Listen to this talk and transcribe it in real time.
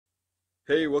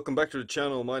Hey, welcome back to the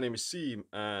channel. My name is Seem,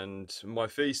 and my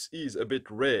face is a bit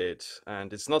red,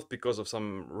 and it's not because of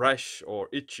some rash or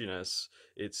itchiness.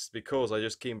 It's because I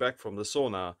just came back from the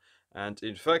sauna, and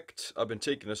in fact, I've been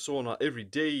taking a sauna every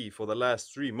day for the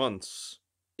last 3 months.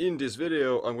 In this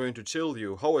video, I'm going to tell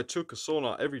you how I took a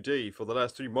sauna every day for the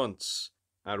last 3 months,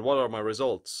 and what are my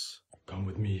results. Come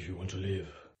with me if you want to live.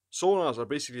 Saunas are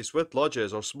basically sweat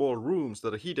lodges or small rooms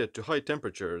that are heated to high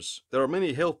temperatures. There are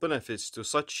many health benefits to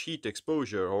such heat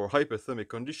exposure or hypothermic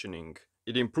conditioning.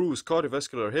 It improves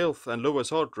cardiovascular health and lowers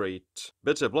heart rate,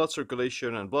 better blood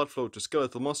circulation and blood flow to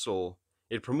skeletal muscle.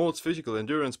 It promotes physical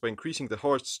endurance by increasing the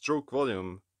heart's stroke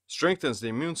volume, strengthens the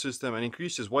immune system and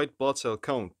increases white blood cell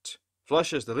count,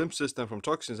 flushes the lymph system from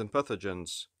toxins and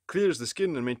pathogens, clears the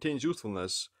skin and maintains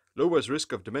youthfulness, lowers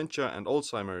risk of dementia and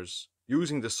Alzheimer's.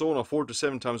 Using the sauna 4 to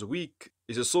 7 times a week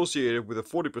is associated with a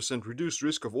 40% reduced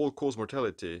risk of all-cause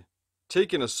mortality.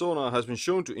 Taking a sauna has been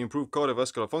shown to improve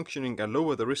cardiovascular functioning and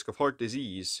lower the risk of heart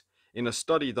disease. In a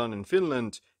study done in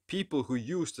Finland, people who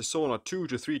used the sauna 2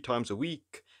 to 3 times a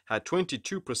week had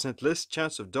 22% less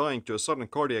chance of dying to a sudden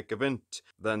cardiac event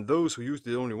than those who used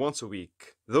it only once a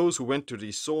week. Those who went to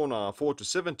the sauna 4 to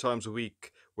 7 times a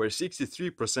week were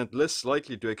 63% less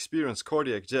likely to experience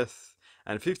cardiac death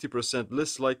and 50%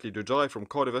 less likely to die from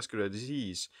cardiovascular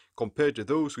disease compared to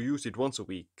those who used it once a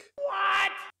week.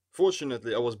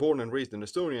 Fortunately, I was born and raised in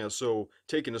Estonia, so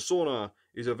taking a sauna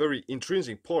is a very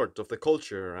intrinsic part of the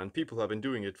culture, and people have been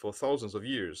doing it for thousands of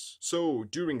years. So,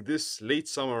 during this late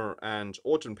summer and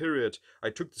autumn period, I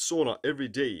took the sauna every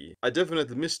day. I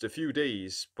definitely missed a few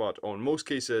days, but on most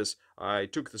cases, I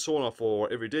took the sauna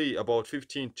for every day about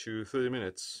 15 to 30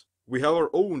 minutes. We have our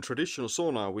own traditional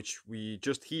sauna, which we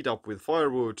just heat up with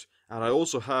firewood, and I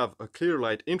also have a clear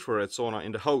light infrared sauna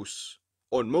in the house.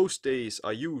 On most days,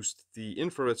 I used the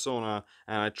infrared sauna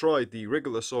and I tried the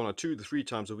regular sauna 2 to 3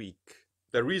 times a week.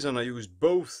 The reason I used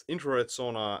both infrared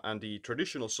sauna and the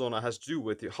traditional sauna has to do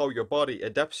with how your body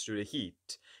adapts to the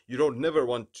heat. You don't never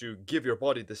want to give your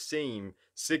body the same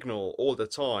signal all the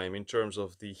time in terms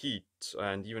of the heat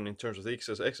and even in terms of the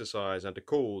exercise and the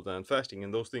cold and fasting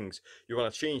and those things. You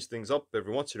want to change things up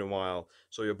every once in a while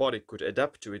so your body could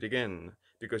adapt to it again.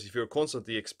 Because if you're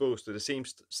constantly exposed to the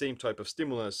same type of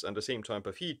stimulus and the same type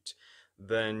of heat,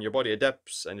 then your body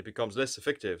adapts and it becomes less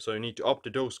effective. So you need to up the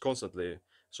dose constantly.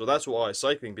 So that's why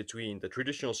cycling between the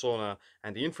traditional sauna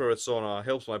and the infrared sauna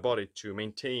helps my body to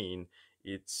maintain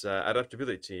its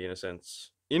adaptability in a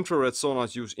sense. Infrared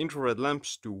saunas use infrared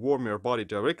lamps to warm your body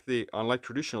directly, unlike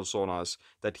traditional saunas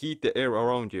that heat the air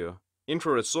around you.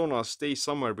 Infrared saunas stay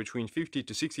somewhere between 50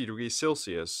 to 60 degrees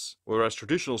Celsius, whereas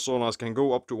traditional saunas can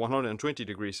go up to 120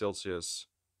 degrees Celsius.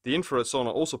 The infrared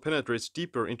sauna also penetrates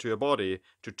deeper into your body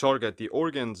to target the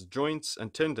organs, joints,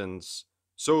 and tendons.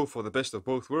 So, for the best of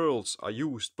both worlds, I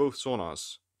used both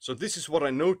saunas. So this is what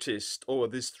I noticed over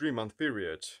this 3 month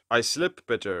period. I slept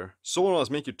better.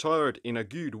 Saunas make you tired in a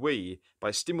good way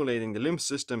by stimulating the lymph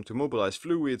system to mobilize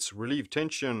fluids, relieve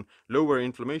tension, lower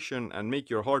inflammation, and make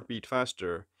your heart beat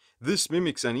faster. This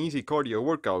mimics an easy cardio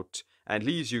workout and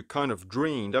leaves you kind of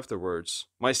drained afterwards.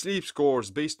 My sleep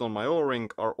scores based on my O-ring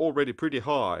are already pretty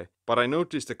high, but I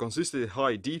noticed a consistently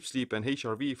high deep sleep and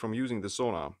HRV from using the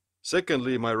sauna.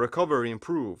 Secondly, my recovery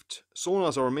improved.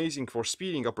 Saunas are amazing for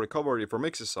speeding up recovery from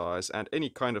exercise and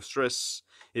any kind of stress.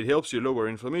 It helps you lower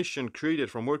inflammation created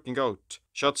from working out,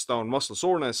 shuts down muscle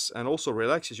soreness, and also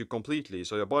relaxes you completely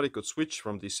so your body could switch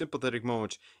from the sympathetic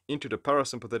mode into the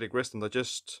parasympathetic rest and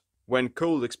digest. When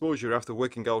cold exposure after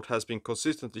working out has been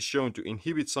consistently shown to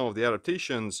inhibit some of the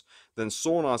adaptations, then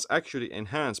saunas actually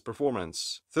enhance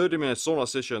performance. 30-minute sauna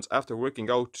sessions after working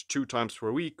out 2 times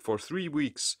per week for 3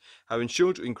 weeks have been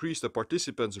shown to increase the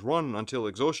participants' run until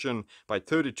exhaustion by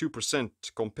 32%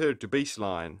 compared to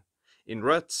baseline. In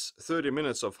rats, 30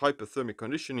 minutes of hypothermic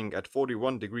conditioning at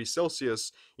 41 degrees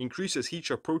Celsius increases heat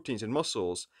shock proteins in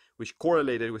muscles, which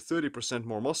correlated with 30%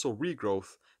 more muscle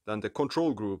regrowth than the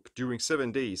control group during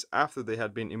 7 days after they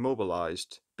had been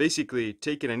immobilized. Basically,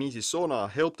 taking an easy sauna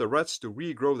helped the rats to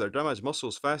regrow their damaged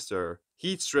muscles faster.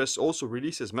 Heat stress also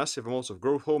releases massive amounts of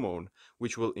growth hormone,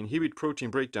 which will inhibit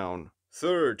protein breakdown.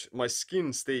 Third, my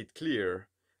skin stayed clear.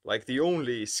 Like the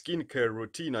only skincare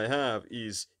routine I have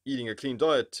is eating a clean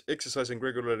diet, exercising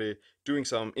regularly, doing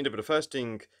some intermittent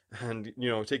fasting, and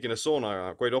taking a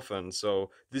sauna quite often. So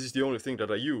this is the only thing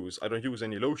that I use. I don't use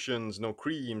any lotions, no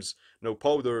creams, no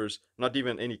powders, not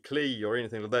even any clay or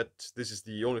anything like that. This is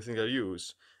the only thing I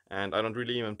use, and I don't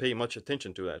really even pay much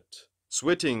attention to that.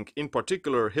 Sweating, in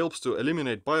particular, helps to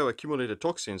eliminate bioaccumulated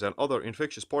toxins and other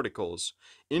infectious particles.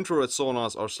 Infrared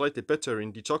saunas are slightly better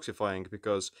in detoxifying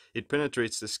because it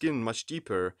penetrates the skin much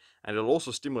deeper, and it'll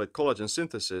also stimulate collagen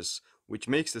synthesis, which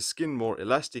makes the skin more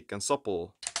elastic and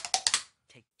supple.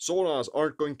 Saunas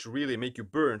aren't going to really make you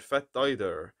burn fat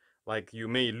either. Like, you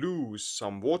may lose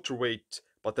some water weight,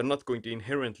 but they're not going to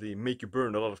inherently make you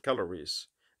burn a lot of calories.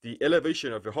 The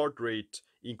elevation of your heart rate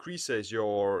increases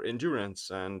your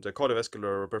endurance and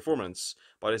cardiovascular performance,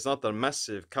 but it's not a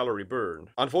massive calorie burn.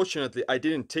 Unfortunately, I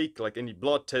didn't take like any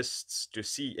blood tests to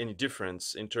see any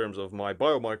difference in terms of my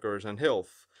biomarkers and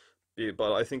health.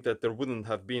 But I think that there wouldn't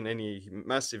have been any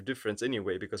massive difference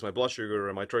anyway, because my blood sugar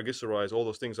and my triglycerides, all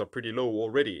those things are pretty low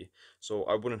already, so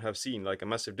I wouldn't have seen like a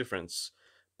massive difference.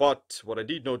 But what I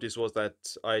did notice was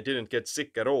that I didn't get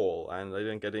sick at all, and I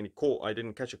didn't get any cold. I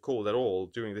didn't catch a cold at all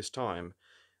during this time,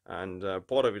 and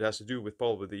part of it has to do with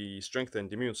probably the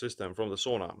strengthened immune system from the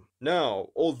sauna. Now,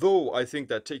 although I think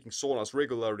that taking saunas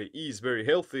regularly is very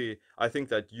healthy, I think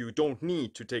that you don't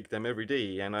need to take them every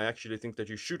day, and I actually think that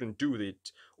you shouldn't do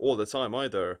it all the time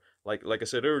either. Like I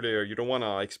said earlier, you don't want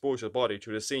to expose your body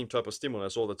to the same type of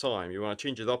stimulus all the time. You want to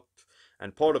change it up,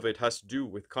 and part of it has to do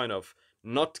with kind of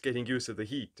not getting used to the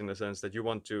heat, in the sense that you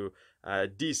want to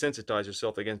desensitize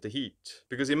yourself against the heat.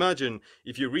 Because imagine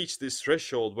if you reach this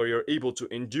threshold where you're able to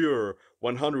endure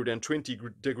 120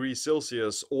 degrees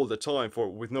Celsius all the time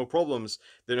with no problems,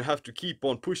 then you have to keep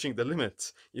on pushing the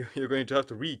limit. You're going to have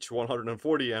to reach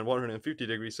 140 and 150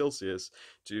 degrees Celsius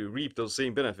to reap those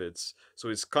same benefits. So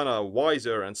it's kind of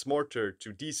wiser and smarter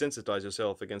to desensitize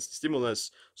yourself against the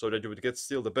stimulus so that you would get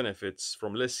still the benefits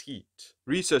from less heat.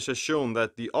 Research has shown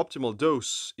that the optimal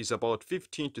dose is about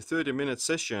 15 to 30 minute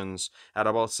sessions at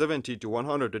about 70 to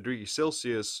 100 degrees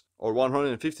Celsius or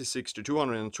 156 to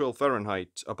 212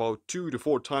 Fahrenheit about 2 to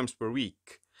 4 times per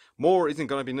week. More isn't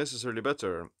going to be necessarily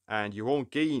better, and you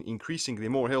won't gain increasingly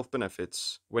more health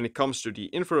benefits. When it comes to the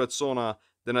infrared sauna,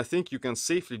 then I think you can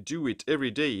safely do it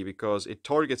every day because it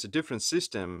targets a different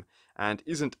system and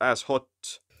isn't as hot.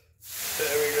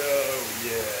 There we go,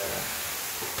 yeah.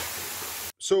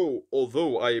 So,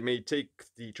 although I may take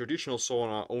the traditional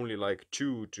sauna only like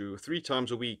 2 to 3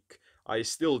 times a week, I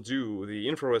still do the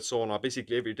infrared sauna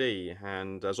basically every day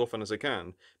and as often as I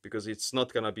can, because it's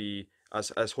not gonna be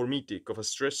as hormetic of a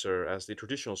stressor as the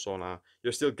traditional sauna.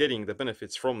 You're still getting the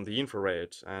benefits from the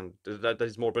infrared, and that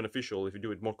is more beneficial if you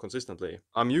do it more consistently.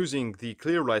 I'm using the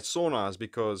clear light saunas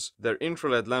because their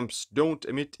infrared lamps don't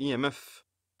emit EMF.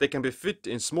 They can be fit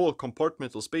in small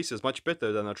compartmental spaces much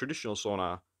better than a traditional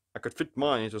sauna. I could fit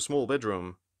mine into a small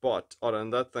bedroom. But other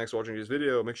than that, thanks for watching this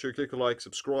video. Make sure you click a like,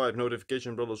 subscribe,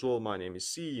 notification bell as well. My name is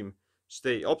Seam.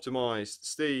 Stay optimized,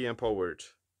 stay empowered.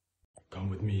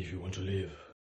 Come with me if you want to live.